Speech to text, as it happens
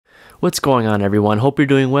What's going on, everyone? Hope you're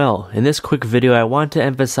doing well. In this quick video, I want to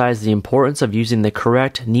emphasize the importance of using the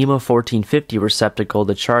correct NEMA 1450 receptacle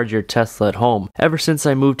to charge your Tesla at home. Ever since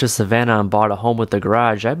I moved to Savannah and bought a home with a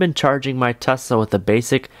garage, I've been charging my Tesla with the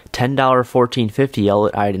basic $10 1450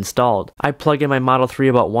 outlet I had installed. I plug in my Model 3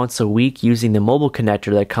 about once a week using the mobile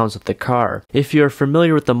connector that comes with the car. If you're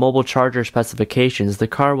familiar with the mobile charger specifications, the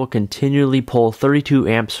car will continually pull 32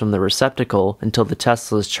 amps from the receptacle until the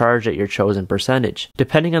Tesla is charged at your chosen percentage.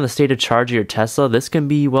 Depending on the state of charge of your Tesla, this can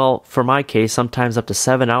be, well, for my case, sometimes up to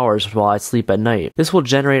 7 hours while I sleep at night. This will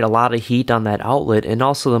generate a lot of heat on that outlet and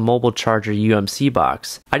also the mobile charger UMC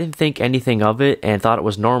box. I didn't think anything of it and thought it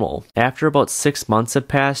was normal. After about 6 months had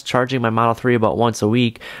passed, charging my Model 3 about once a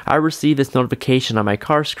week, I received this notification on my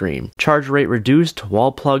car screen. Charge rate reduced,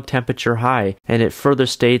 wall plug temperature high, and it further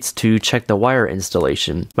states to check the wire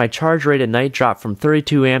installation. My charge rate at night dropped from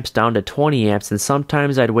 32 amps down to 20 amps, and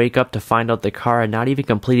sometimes I'd wake up to find out the car had not even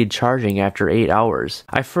completed charging after 8 hours.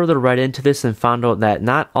 I further read into this and found out that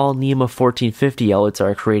not all NEMA 1450 outlets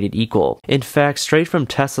are created equal. In fact, straight from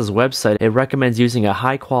Tesla's website, it recommends using a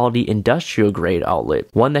high quality industrial grade outlet,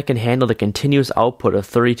 one that can handle the continuous output of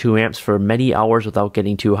 32 amps for many hours without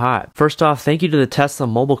getting too hot. First off, thank you to the Tesla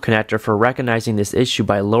mobile connector for recognizing this issue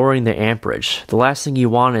by lowering the amperage. The last thing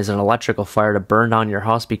you want is an electrical fire to burn down your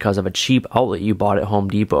house because of a cheap outlet you bought at Home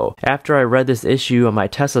Depot. After I read this issue on my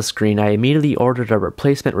Tesla screen, I immediately ordered a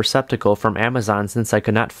replacement receptacle from Amazon since I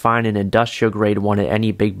could not find an industrial grade one at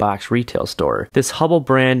any big box retail store. This Hubble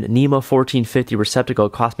brand NEMA 1450 receptacle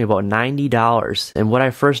cost me about $90, and what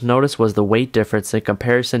I first noticed was the weight difference in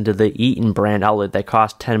comparison to the Eaton brand outlet that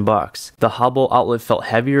cost $10. The Hubble outlet felt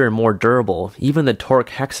heavier and more durable. Even the Torque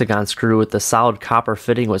hexagon screw with the solid copper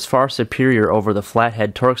fitting was far superior over the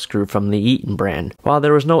flathead Torque screw from the Eaton brand. While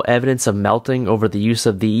there was no evidence of melting over the use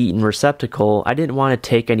of the Eaton receptacle, I didn't want to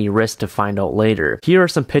take any risk to find out later. Here are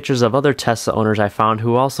some pictures of other Tesla owners I found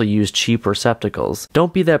who also use cheap receptacles.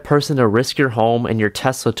 Don't be that person to risk your home and your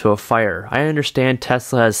Tesla to a fire. I understand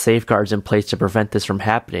Tesla has safeguards in place to prevent this from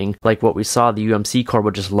happening, like what we saw, the UMC cord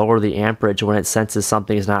will just lower the amperage when it senses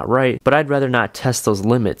something is not right, but I'd rather not test those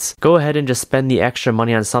limits. Go ahead and just spend the extra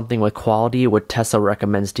money on something with quality what Tesla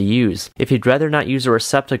recommends to use. If you'd rather not use a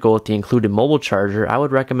receptacle with the included mobile charger, I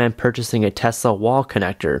would recommend purchasing a Tesla wall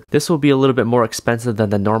connector. This will be a little bit more expensive than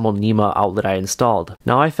the normal NEMA outlet I installed.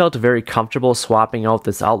 Now, I felt very comfortable swapping out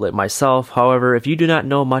this outlet myself. However, if you do not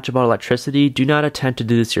know much about electricity, do not attempt to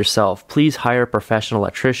do this yourself. Please hire a professional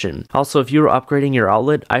electrician. Also, if you are upgrading your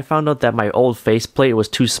outlet, I found out that my old faceplate was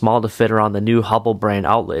too small to fit around the new Hubble brand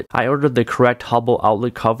outlet. I ordered the correct Hubble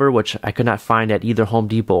outlet cover, which I could not find at either Home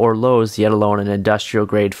Depot or Lowe's, yet alone an industrial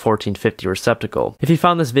grade 1450 receptacle. If you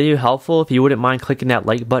found this video helpful, if you wouldn't mind clicking that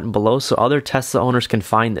like button below so other Tesla owners can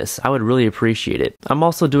find this, I would really appreciate it. I'm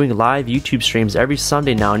also doing live YouTube streams every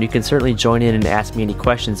Sunday now, and you can certainly join in and ask me any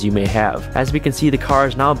questions you may have. As we can see, the car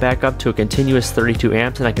is now back up to a continuous 32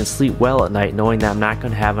 amps and I can sleep well at night knowing that I'm not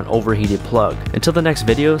going to have an overheated plug. Until the next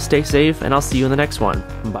video, stay safe and I'll see you in the next one.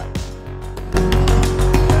 Bye.